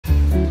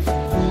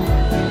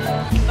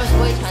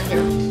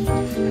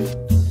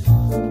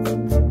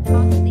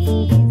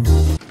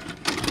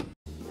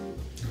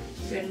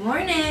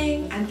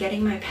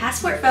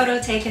passport photo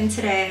taken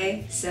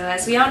today. So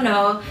as we all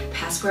know,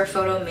 passport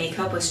photo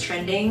makeup was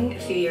trending a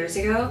few years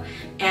ago,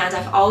 and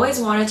I've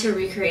always wanted to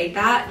recreate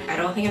that. I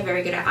don't think I'm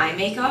very good at eye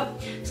makeup,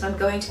 so I'm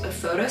going to a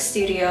photo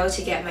studio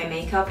to get my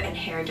makeup and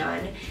hair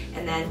done,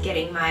 and then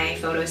getting my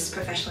photos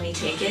professionally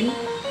taken.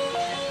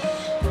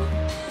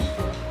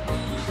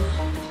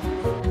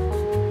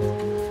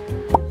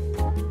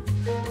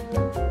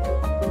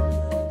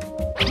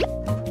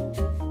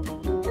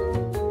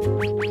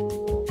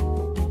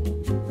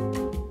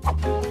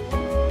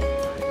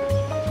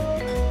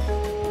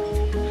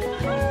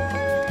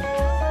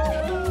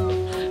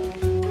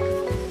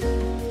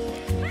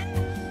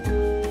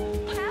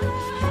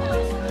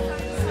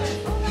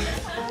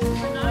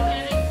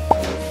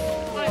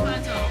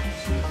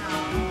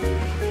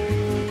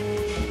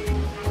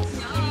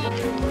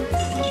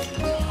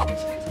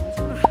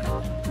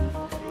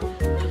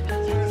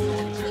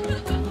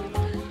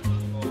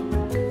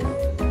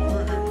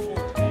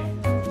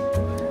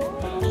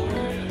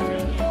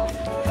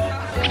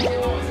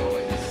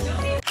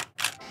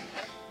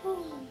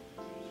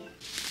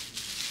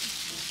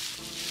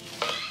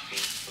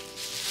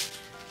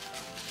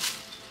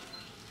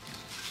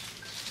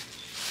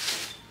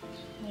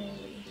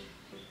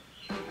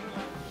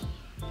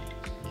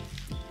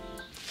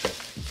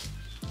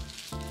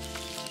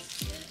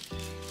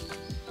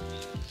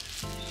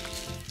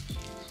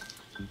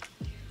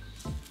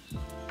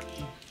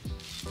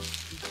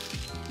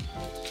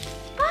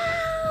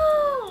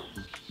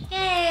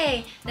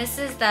 This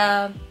is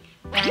the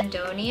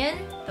Randonian,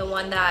 the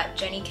one that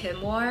Jenny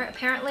Kim wore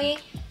apparently.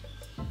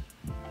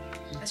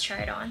 Let's try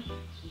it on.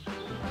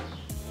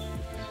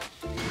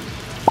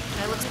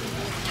 That looks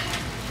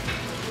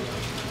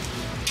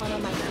one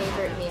of my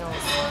favorite meals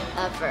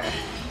ever.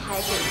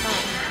 Taipei.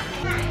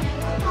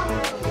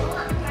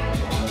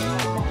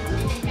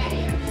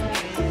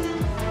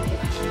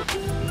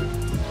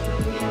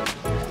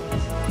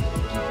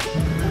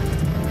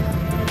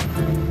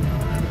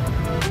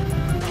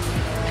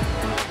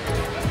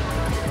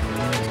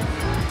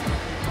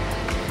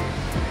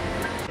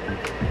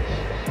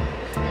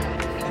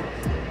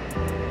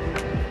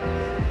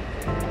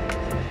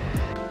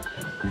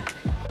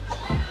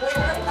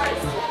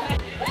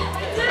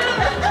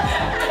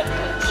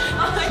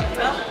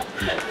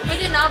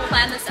 Not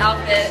plan this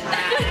outfit.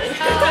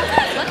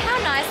 Look how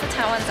nice the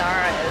Taiwan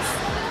Zara is.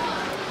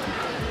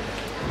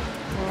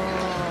 Whoa.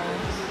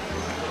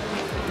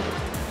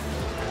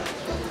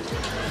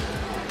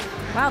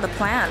 Wow, the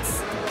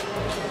plants.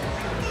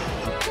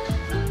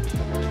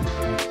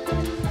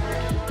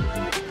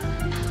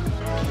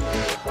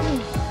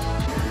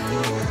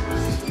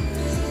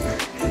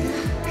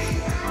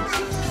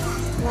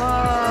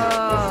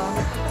 Whoa.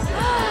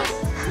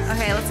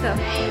 Okay, let's go.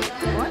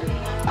 What?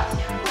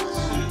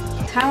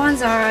 Taiwan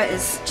Zara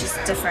is just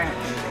different.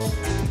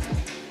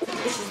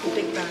 This is the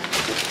big bag.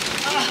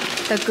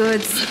 The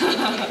goods.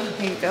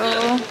 There you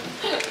go.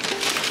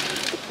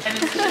 And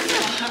it's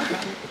Zara.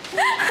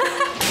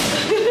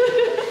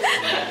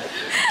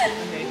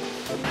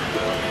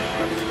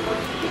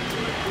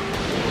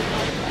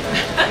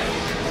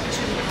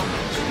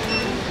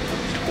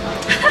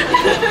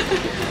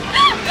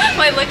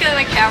 Wait, look at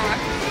the camera.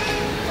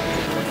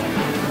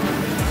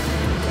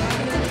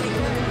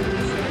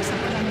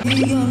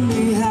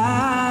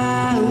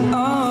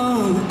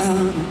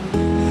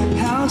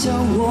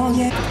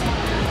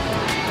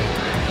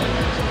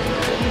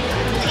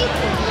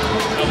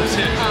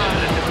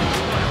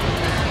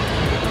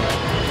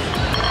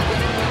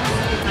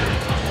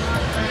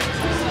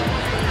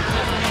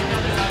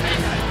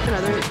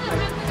 Another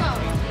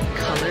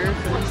color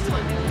for this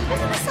one.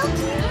 Isn't this so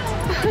cute?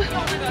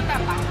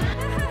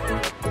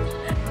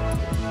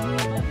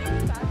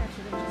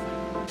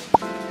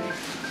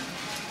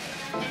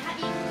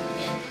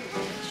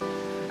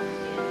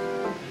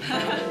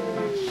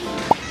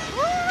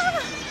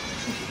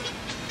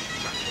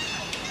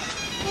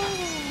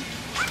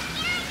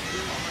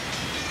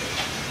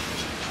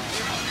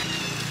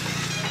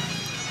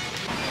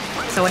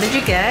 So what did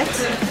you get?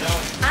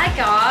 I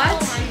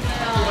got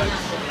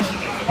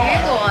雨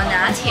果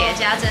拿铁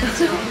加珍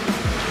珠.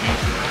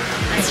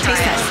 Let's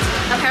taste test.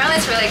 Apparently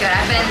it's really good.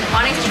 I've been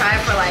wanting to try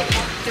it for like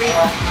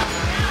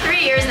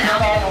three years now.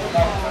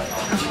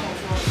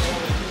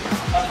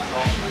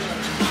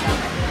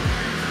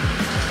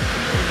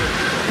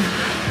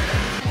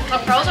 The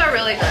pearls are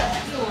really good.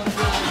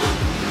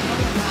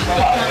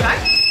 Okay.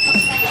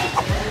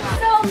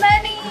 So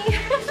many!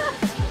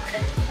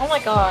 Oh my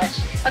gosh.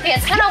 Okay,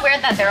 it's kind of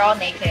weird that they're all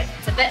naked.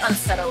 It's a bit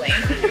unsettling.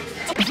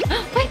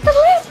 Wait, the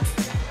lips!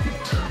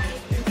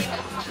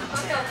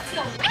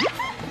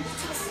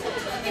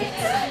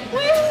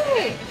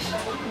 Wait!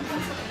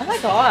 Oh my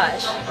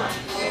gosh.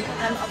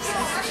 I'm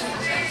obsessed.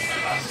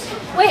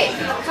 Wait,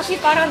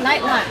 capybara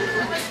nightline.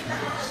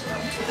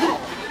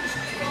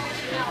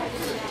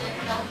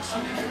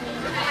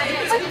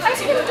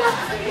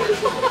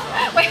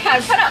 Wait,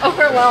 I'm kind of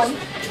overwhelmed.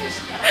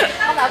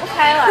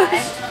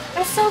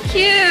 That's so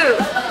cute.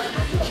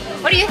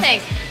 What do you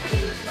think?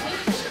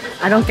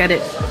 I don't get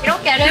it. You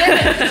don't get it?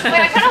 Wait,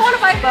 I kind of want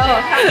to buy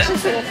both. How much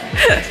is it?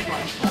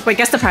 Wait,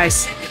 guess the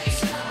price.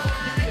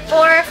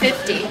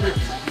 $4.50.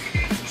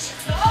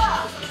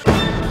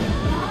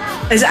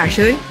 Is it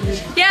actually?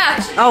 Yeah.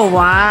 Oh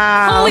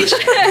wow. Holy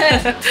shit.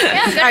 Yeah,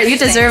 Alright, you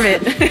deserve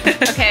it.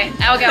 Okay,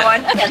 I'll get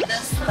one. Get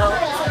this.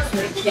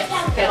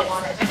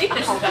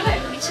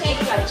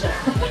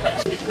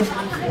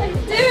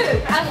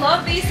 Dude, I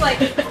love these like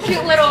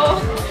cute little.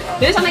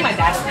 This is something my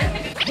dad.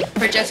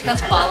 For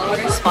Jessica's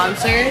followers,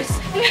 sponsors,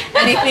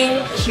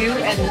 anything cute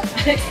and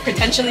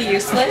potentially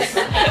useless.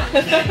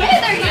 Hey,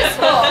 they're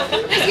useful.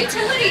 There's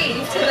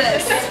utility to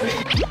this.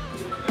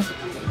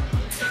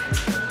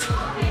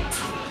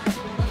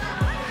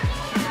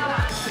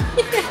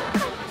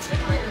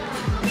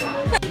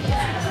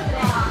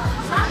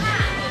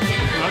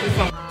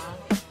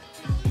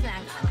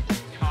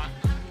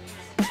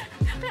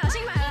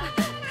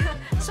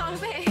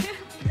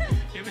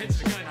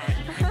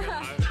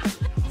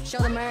 Show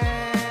the merch.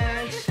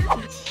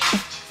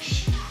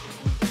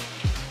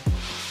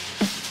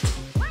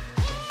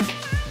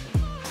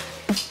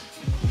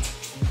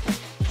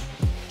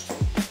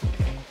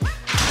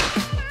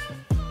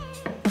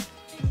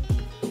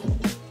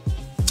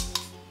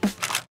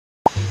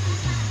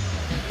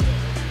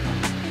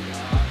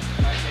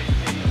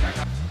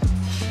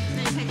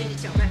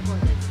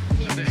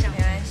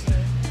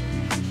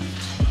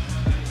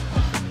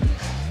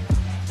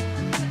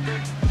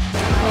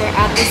 We're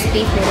at this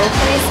beef noodle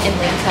place in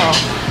Linkou,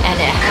 and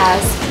it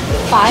has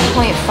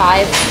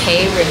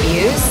 5.5K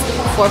reviews,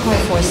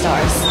 4.4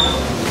 stars,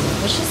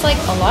 which is like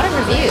a lot of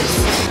reviews.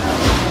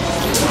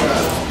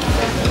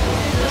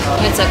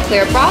 It's a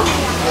clear broth,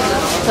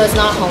 so it's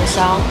not hong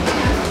xiao.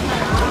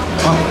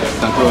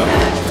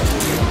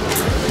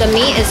 The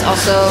meat is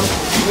also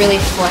really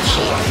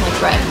fleshy, like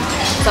bread.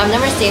 So I've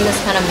never seen this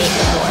kind of meat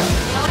before.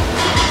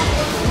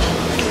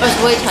 It's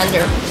really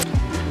tender.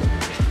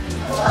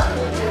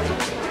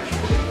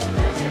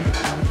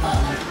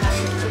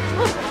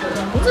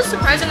 This is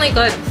surprisingly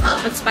good.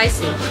 It's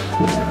spicy.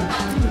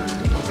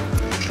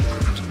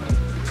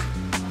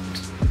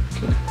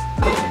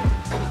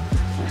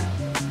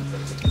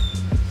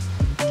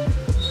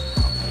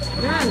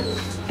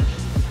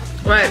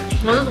 Right,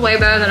 this is way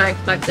better than I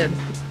expected.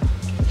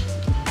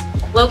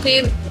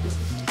 Low-key,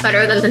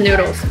 better than the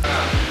noodles.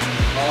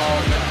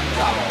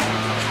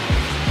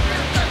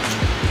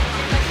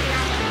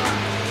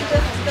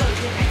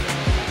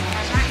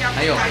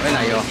 还有杯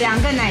奶油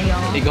，2个奶油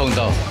，1个红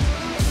豆。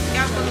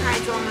要分开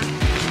装吗？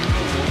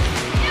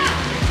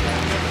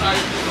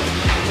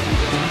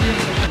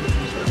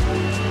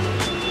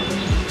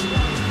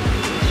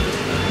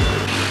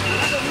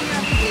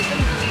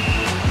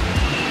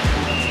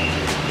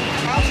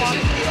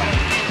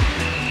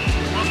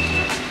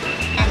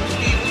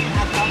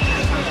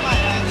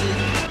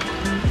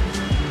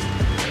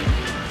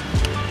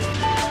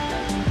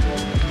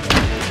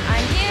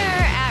 I'm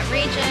here at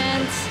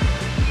Regent.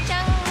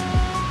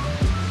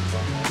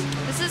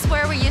 This is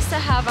where we used to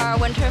have our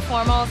winter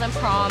formals and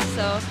prom,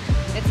 so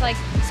it's like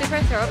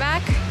super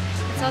throwback.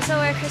 It's also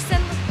where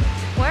Kristen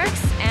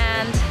works,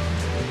 and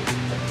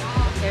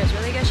there's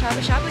really good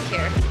shabu-shabu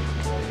here.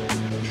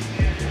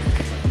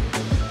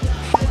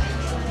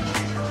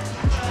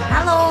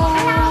 Hello!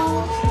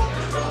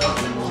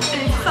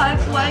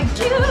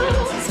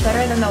 It's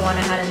better than the one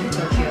I had in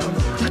Tokyo.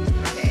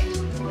 Okay,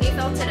 we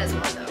felt it as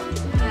well though.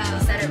 Yeah. We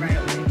said it right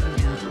away.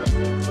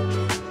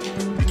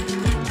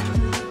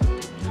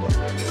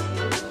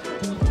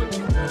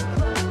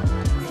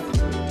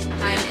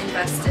 I'm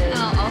invested. Oh,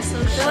 also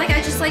I feel like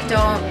I just like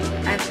don't.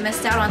 I've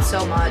missed out on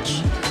so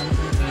much.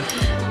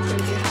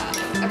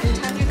 every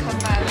time you come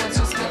by, let's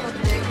just have a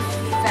big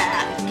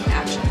fat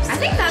action. I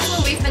think that's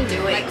what we've been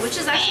doing, which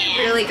is actually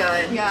really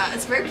good. Yeah,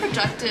 it's very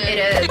productive. It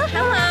is.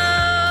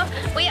 Hello!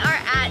 We are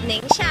at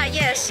Ningxia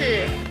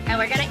Yeshi, and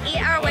we're gonna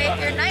eat our way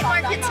through night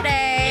market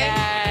today.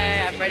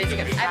 Yay, I'm ready to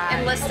get I've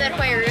enlisted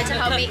Huiru to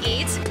help me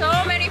eat.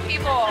 So many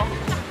people.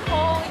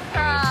 Holy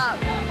crap.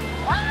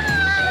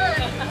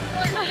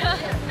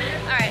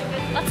 Alright,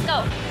 let's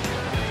go.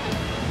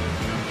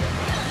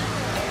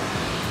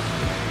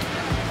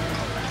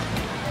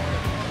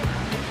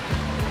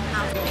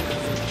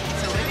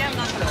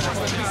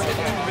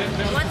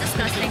 What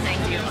disgusting thing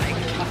do you like?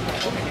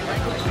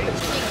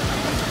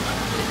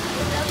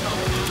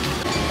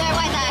 对外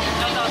带，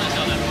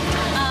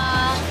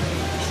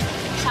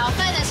小份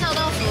的臭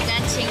豆腐跟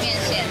清面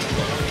线。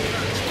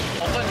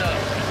小份的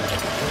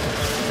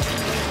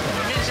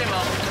面线吗？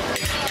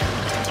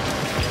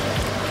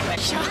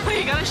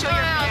 You gotta show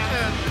your hand.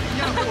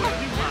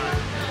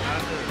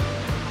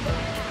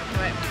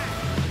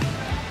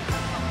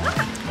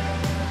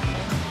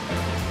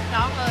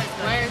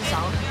 Where is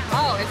Zhao?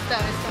 Oh, it's the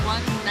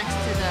one next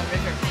to the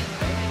river.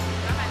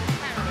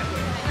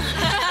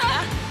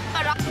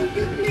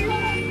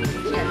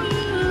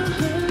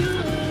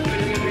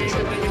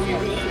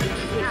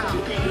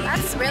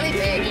 That's really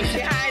big.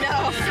 I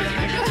know.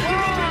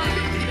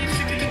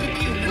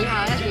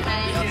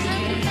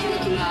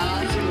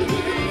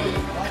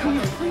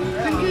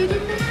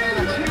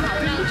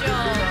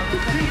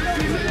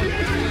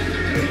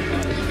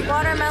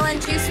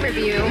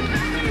 review.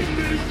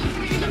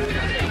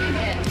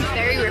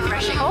 Very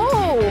refreshing.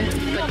 Oh!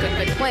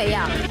 Good. Wait,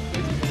 yeah.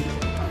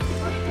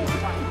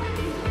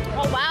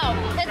 Oh wow,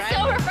 it's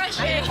so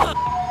refreshing.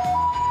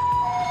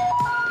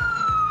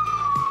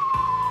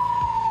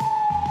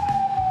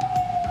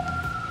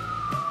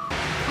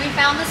 We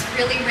found this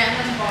really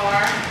random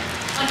bar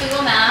on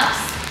Google Maps.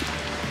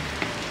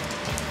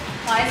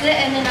 Why is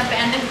it in an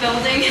abandoned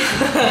building?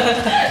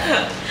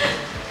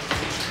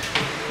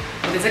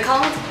 What is it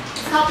called?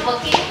 It's called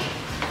Booking,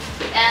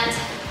 and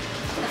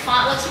the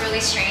font looks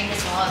really strange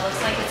as well. It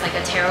looks like it's like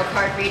a tarot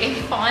card reading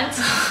font.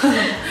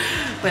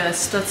 Wait, let's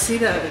see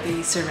the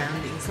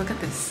surroundings. Look at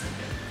this.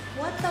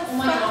 What the fuck?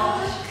 My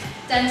gosh.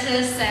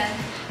 Dentist and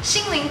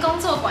心灵工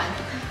作馆.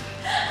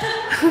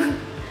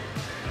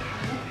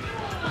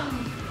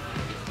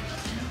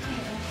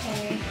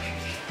 Okay.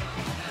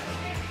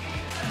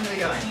 Where are we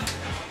going?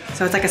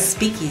 So it's like a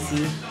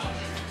speakeasy.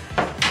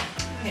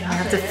 Okay, I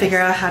have to figure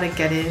out how to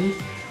get in.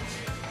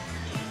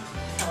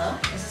 Hello?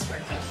 This is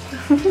working.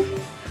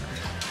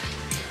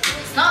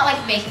 It's not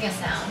like making a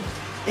sound.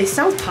 It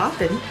sounds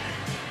poppin'.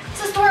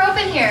 Is this door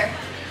open here?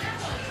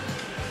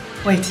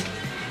 Wait.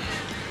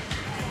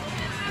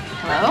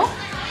 Hello?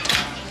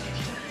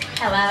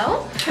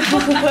 Hello?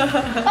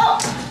 Oh!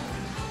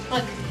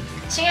 Look,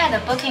 亲爱的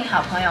Booking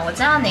好朋友，我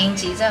知道您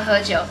急着喝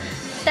酒，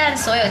但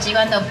所有机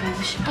关都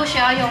不需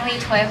要用力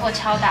推或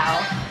敲打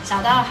哦。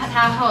找到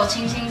它后，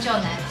轻轻就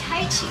能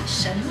开启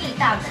神秘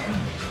大门。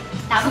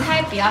打不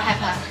开不要害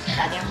怕，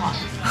打电话。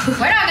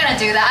We're not gonna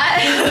do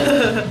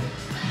that.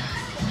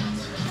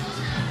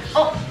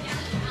 Oh.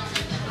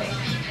 Wait.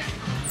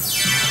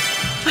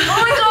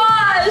 Oh my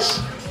gosh!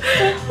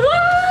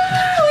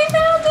 Wow, we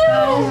found it!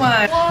 Oh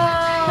my.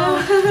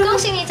 哇！恭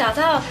喜你找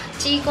到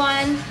机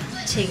关，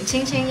请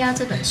轻轻压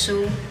这本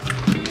书。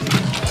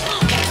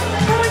Oh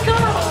my god!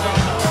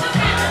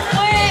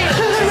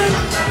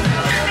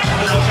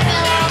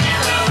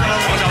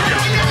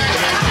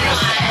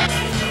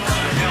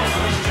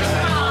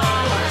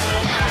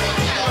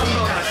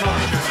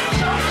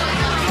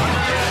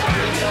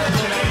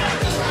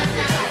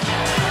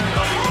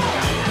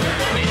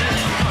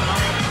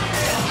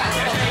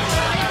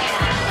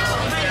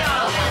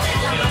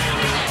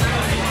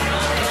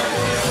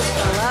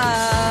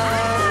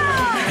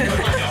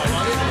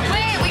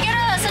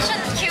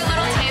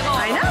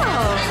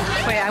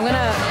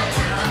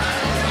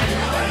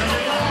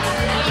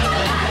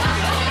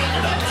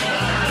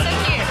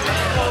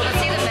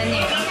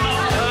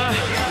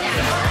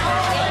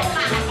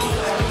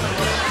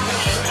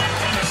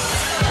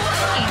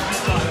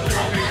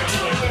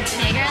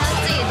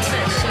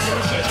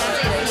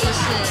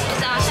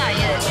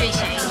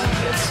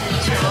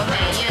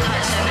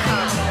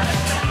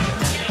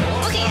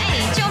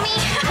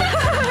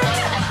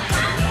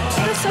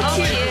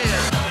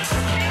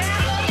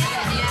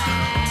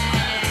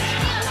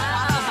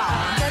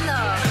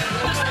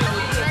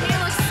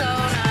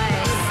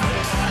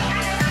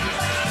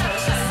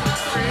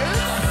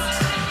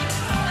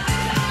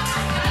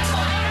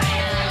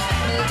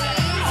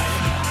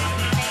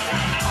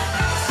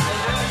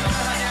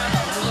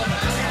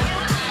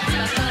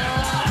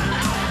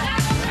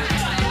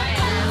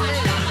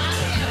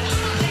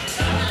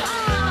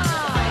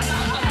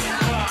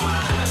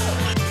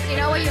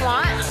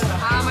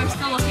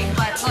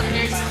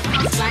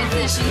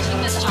 星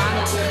星的沙拉。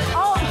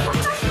Oh, I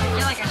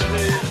feel like I should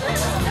get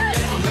that.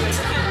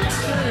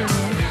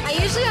 I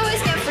usually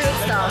always get fruit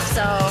stuff,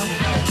 so.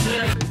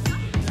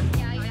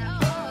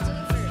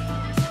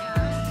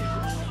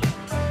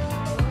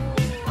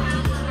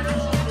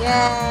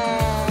 Yeah.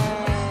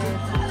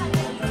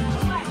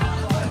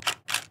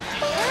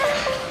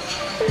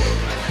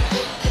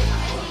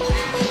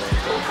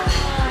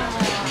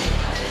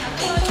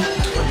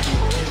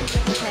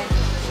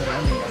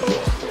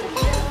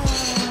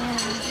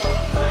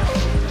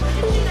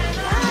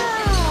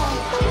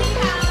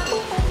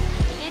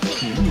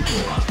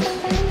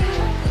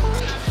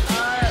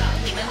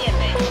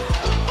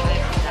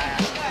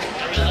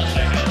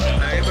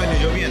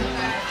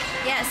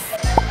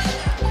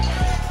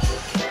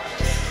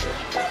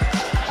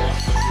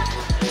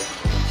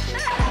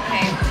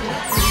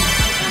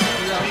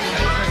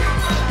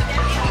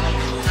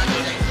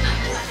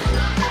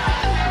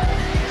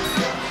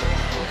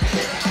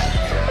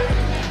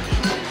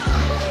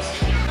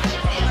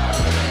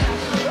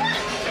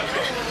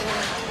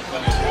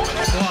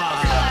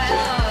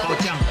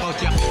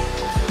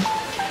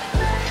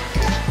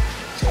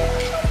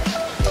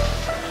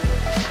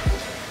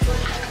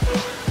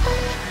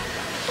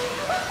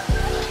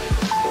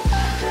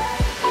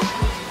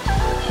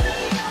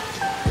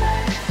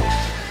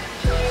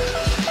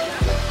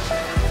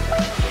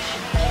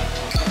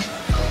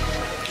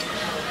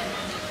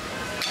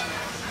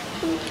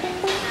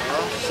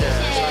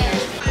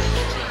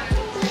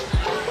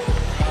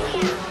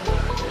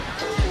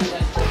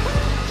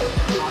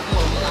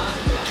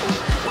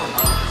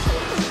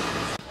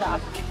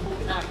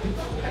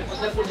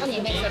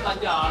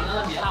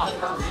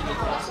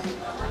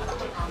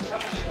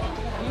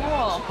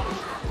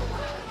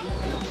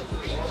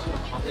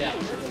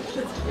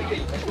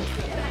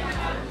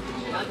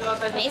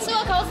 没吃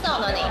过 cold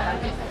stone 的你。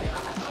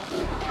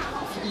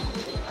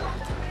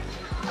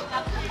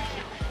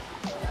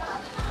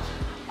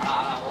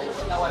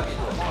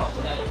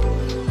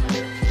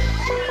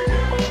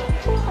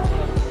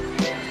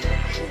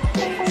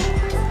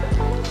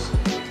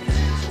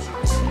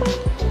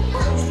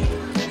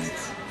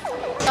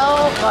So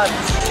good.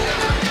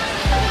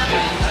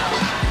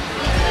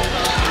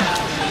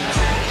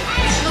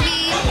 We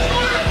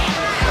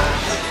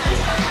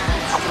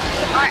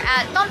are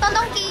at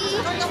Donkey.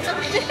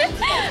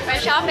 We're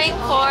shopping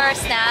for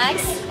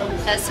snacks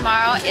because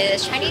tomorrow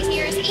is Chinese New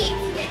Year's Eve.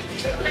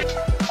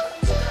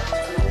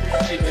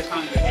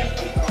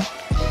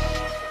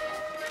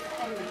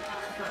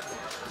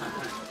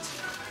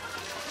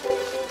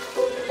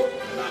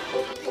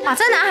 哇，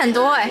这拿很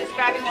多哎！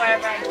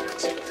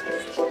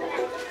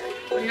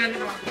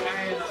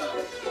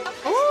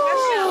哦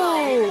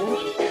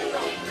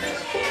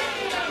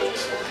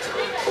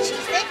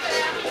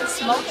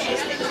 ，smoked cheese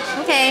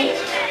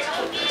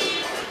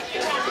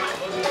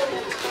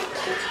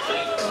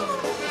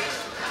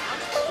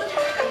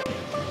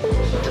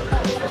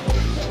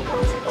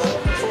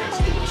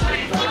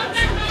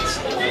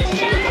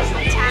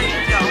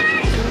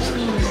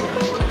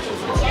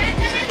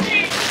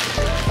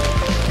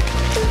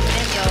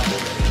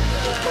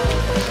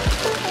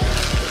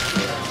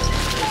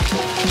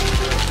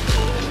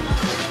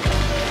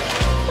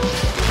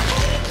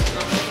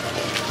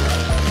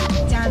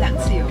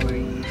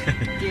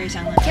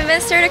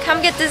her to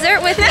come get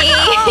dessert with me.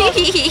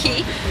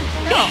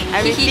 No,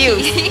 I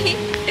refuse.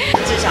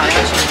 至少要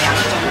选2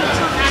种以上。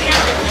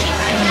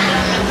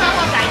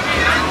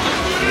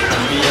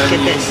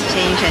Get this， 先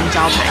一圈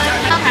招牌。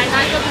招牌呢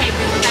就可以不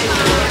用再选，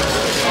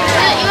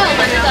因为我们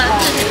这个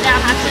制品料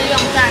它是用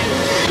在。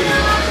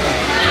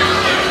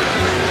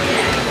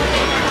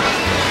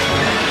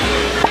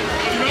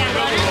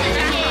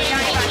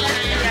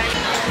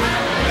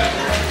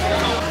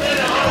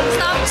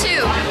Stop 2。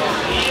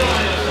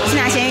是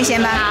拿咸鱼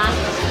先吧。好。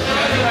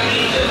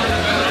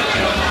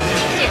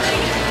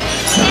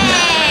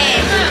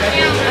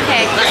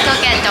Okay, let's go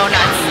get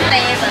donuts.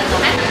 我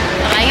们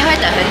应该会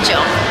等很久。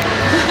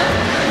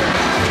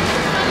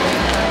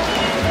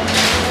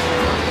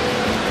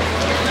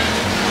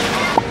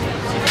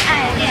爱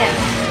恋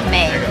美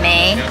眉。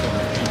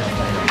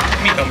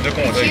蜜糖不就跟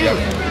我这一样？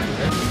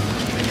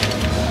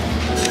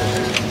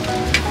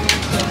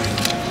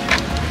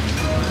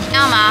要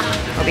吗？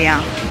我不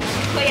要。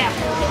可以啊。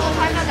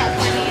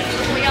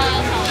不要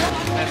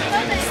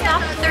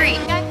Stop 3。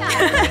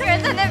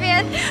人在那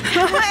边。不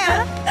会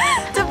啊，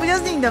这不就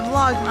是你的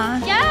vlog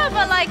吗 ？Yeah,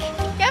 but like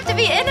you have to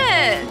be in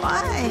it.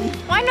 Why?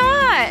 Why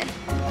not?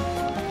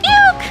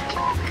 Yuck.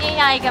 你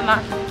要一个吗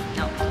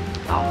 ？No.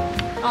 好。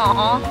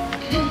哦。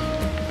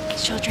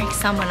She'll drink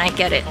some when I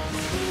get it.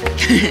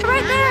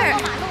 Right there.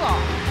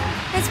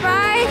 It's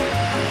right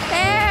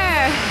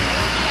there.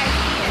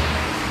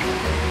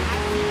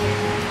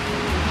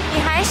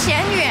 你还嫌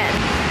远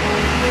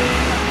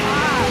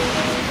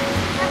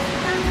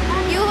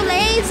 ？You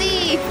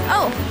lazy.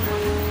 Oh.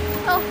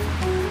 Oh.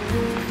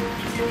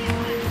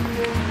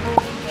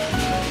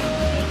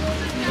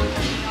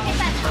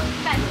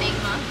 半冰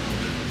吗？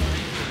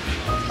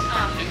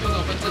啊。甜度有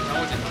分正常或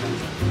检查。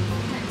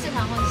正常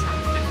或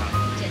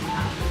检查。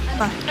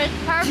It's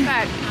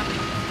perfect.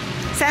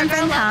 3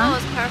分糖。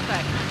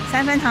3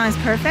分糖 is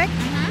perfect.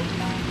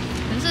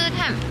 你试试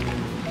看，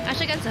还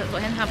是跟昨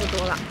天差不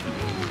多啦。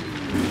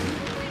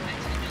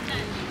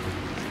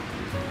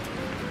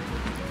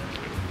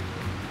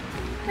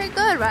Pretty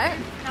good, right?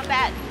 Not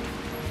bad.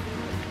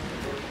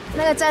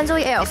 那个珍珠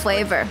也有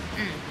flavor.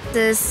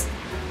 This is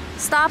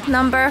stop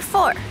number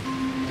 4.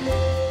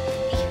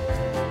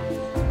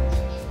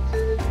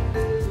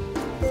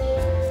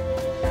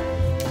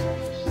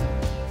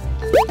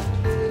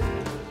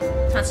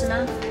 好吃吗？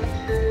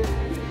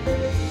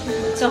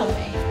皱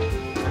眉。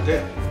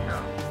对。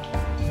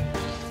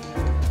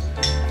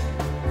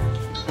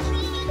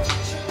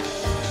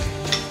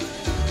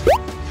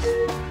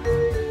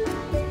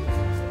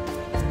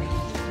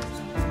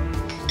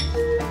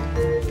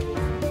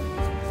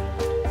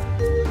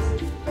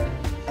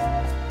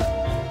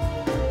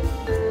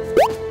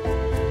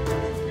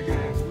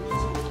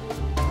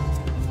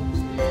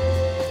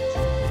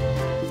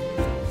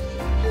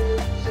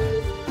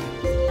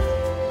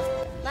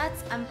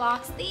Let's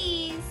unbox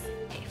these.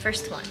 Okay,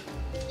 first one.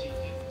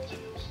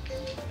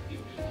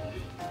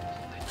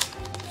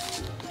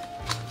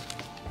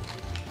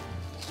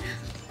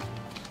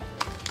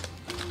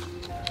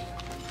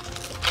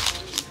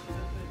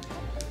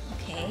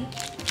 Okay,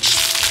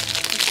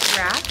 it's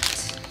wrapped.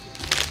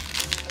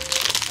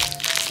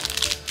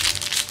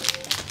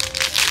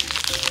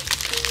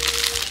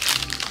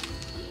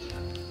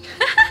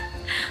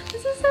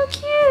 This is so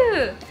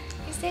cute.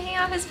 He's taking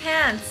off his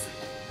pants.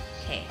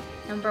 Okay,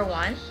 number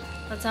 1.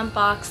 Let's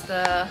unbox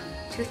the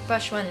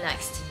toothbrush one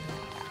next.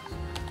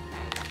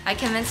 I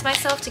convinced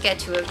myself to get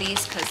 2 of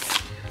these because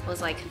I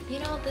was like, you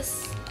know,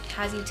 this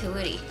has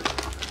utility.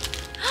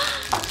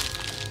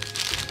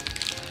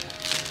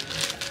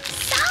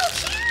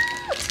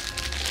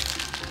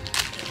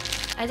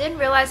 I didn't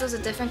realize it was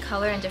a different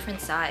color and different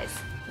size.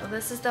 Well,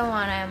 this is the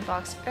one I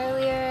unboxed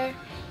earlier,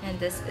 and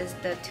this is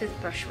the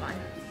toothbrush one.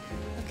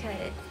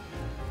 Okay.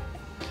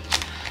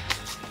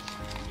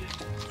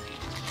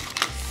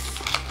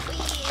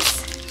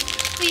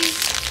 Please.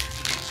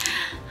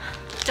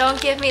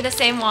 Don't give me the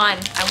same one.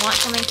 I want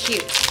something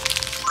cute.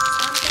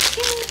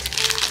 Something cute.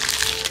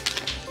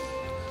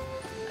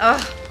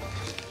 Oh.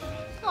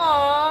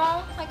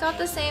 Aww, I got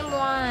the same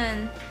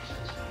one.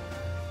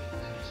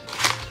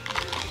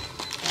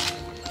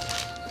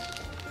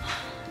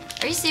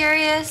 Are you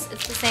serious?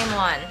 It's the same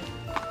one.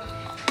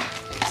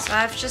 So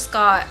I've just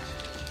got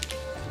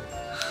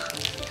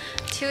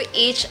 2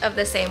 each of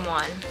the same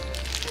one.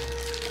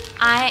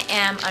 I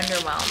am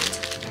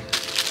underwhelmed.